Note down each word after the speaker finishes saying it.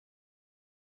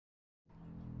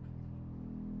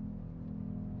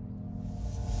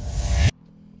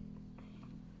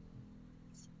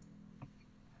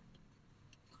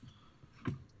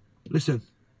Listen,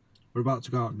 we're about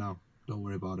to go out now. Don't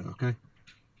worry about it, okay?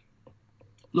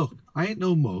 Look, I ain't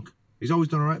no mug. He's always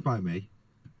done alright by me.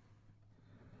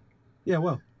 Yeah,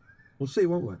 well, we'll see,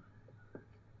 won't we?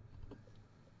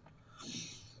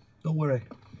 Don't worry.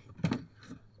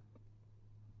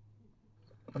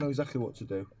 I know exactly what to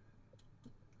do.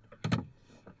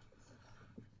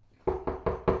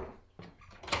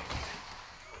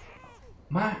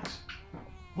 Max,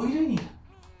 what are you doing here?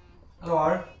 Hello,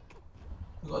 Aaron.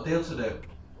 We've got a deal to do.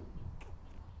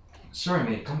 Sorry,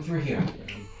 mate, come through here.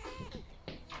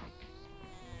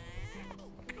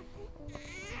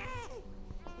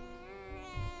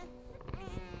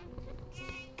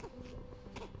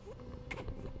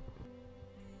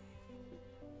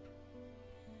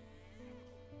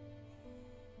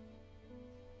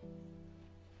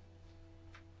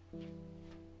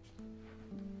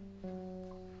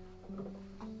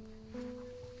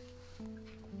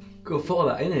 Good thought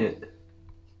of that, innit?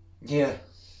 Yeah.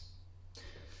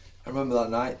 I remember that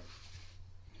night.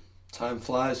 Time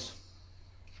flies.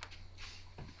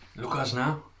 Look at us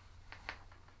now.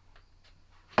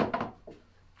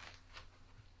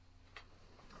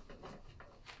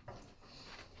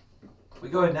 We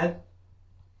going then?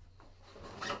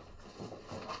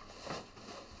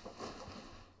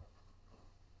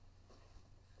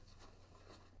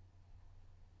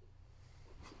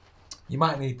 You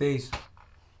might need these,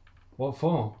 What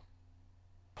for?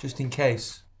 just in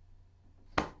case.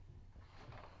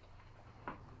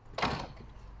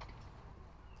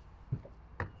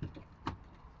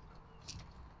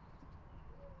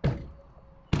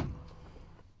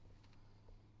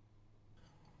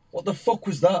 What the fuck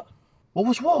was that? What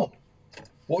was what?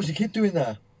 What was your kid doing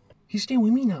there? He's staying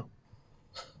with me now.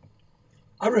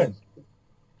 Aaron,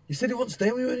 you said he wasn't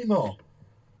staying with you anymore.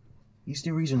 He's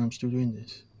the reason I'm still doing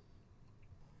this.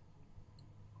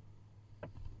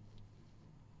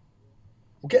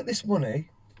 We'll get this money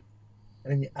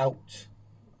and then you're out.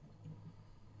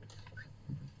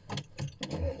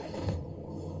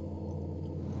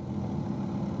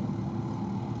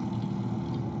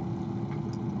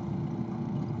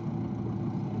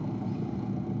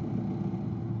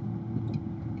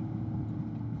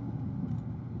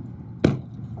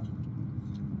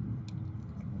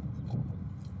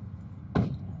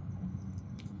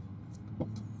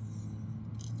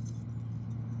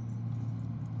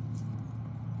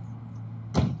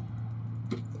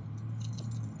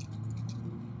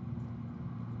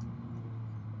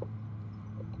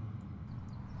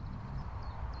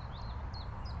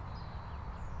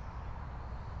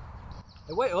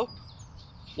 Hey, wait up.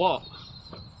 What?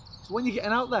 So when you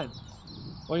getting out then?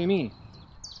 What do you mean?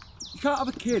 You can't have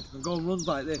a kid and go on runs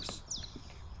like this.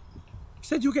 You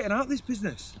said you were getting out of this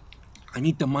business. I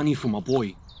need the money for my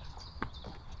boy.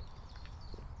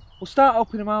 We'll start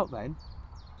helping him out then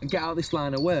and get out of this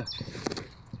line of work.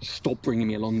 Stop bringing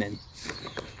me along then.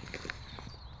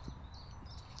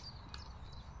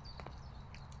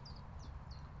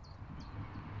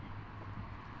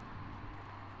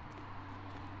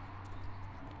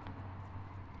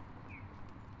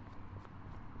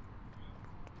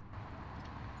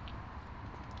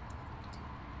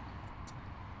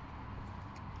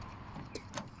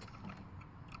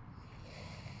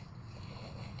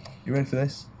 You ready for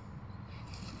this?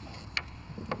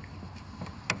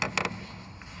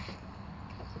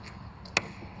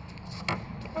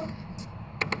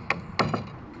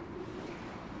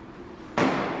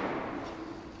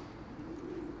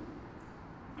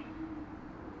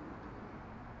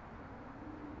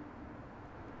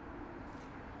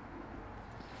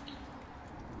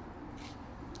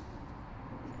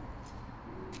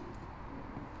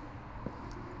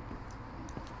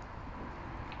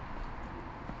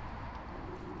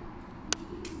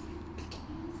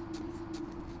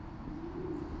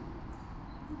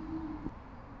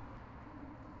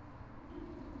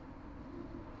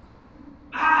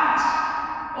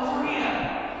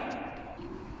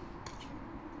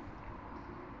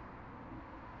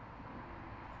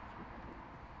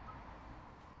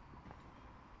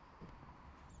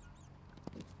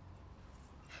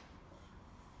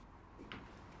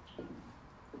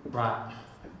 Right.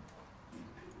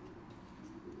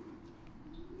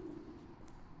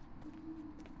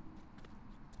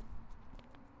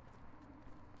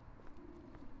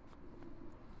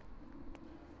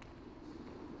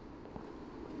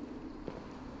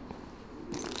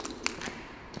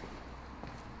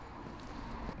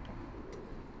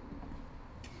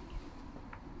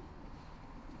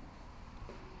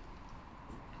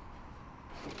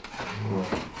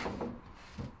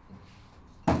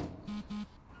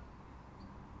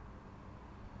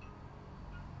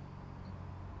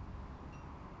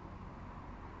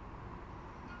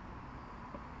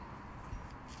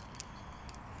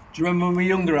 Do you remember when we were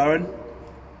younger, Aaron?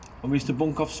 When we used to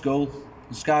bunk off school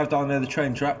and skive down near the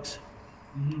train tracks?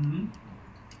 Mm-hmm.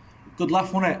 Good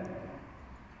laugh, wasn't it?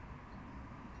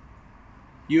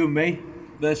 You and me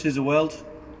versus the world.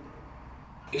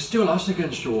 It's still us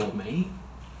against you all, mate.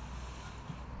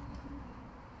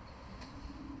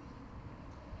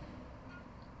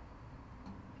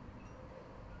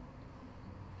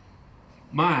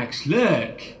 Max,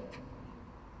 look!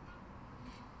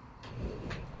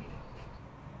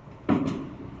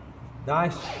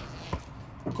 Nice.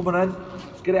 Come on then,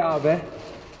 let's get it out of here.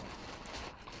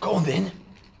 Go on then.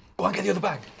 Go and get the other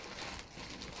bag.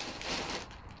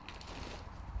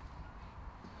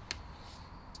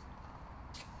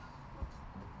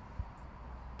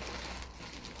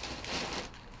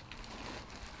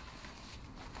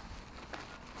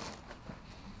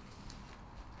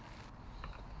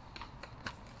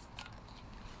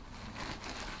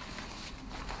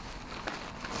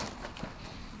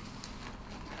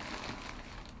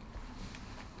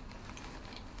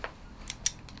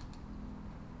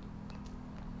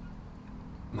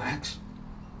 Max?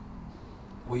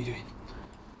 What are you doing?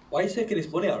 Why are you taking this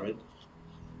money, Aaron?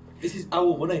 This is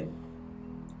our money.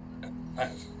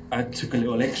 I took a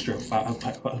little extra.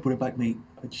 I'll put it back, mate.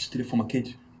 I just did it for my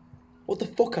kids. What the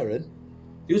fuck, Aaron?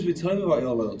 You've been telling me about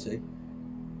your loyalty.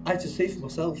 I had to see for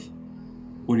myself.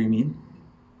 What do you mean?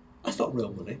 That's not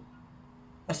real money.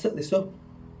 I set this up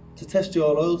to test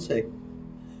your loyalty.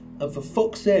 And for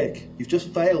fuck's sake, you've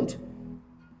just failed.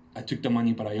 I took the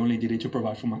money, but I only did it to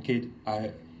provide for my kid.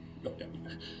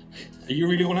 You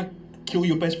really want to kill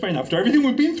your best friend after everything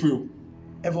we've been through?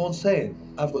 Everyone's saying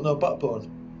I've got no backbone.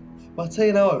 But I tell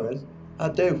you now, Aaron, I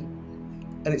do.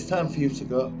 And it's time for you to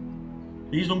go.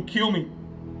 Please don't kill me.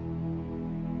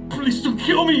 Please don't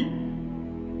kill me.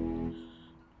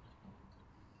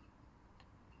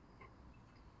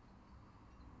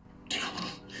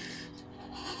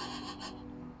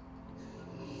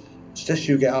 Suggest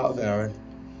you get out of there, Aaron.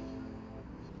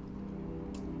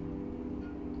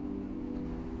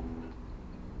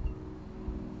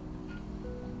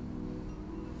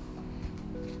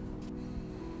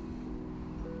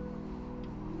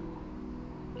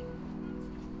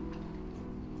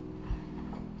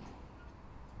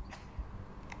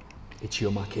 It's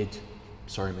you, my kid.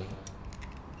 Sorry, mate.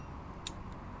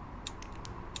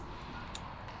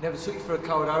 Never took you for a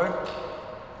coward, Aaron.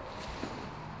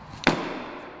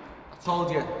 I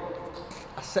told you.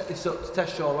 I set this up to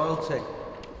test your loyalty.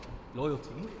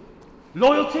 Loyalty?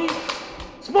 Loyalty?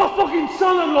 It's my fucking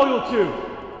son I'm loyal to!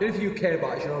 The only thing you care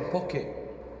about is your own pocket.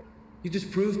 You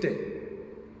just proved it.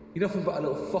 You're nothing but a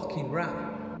little fucking rat.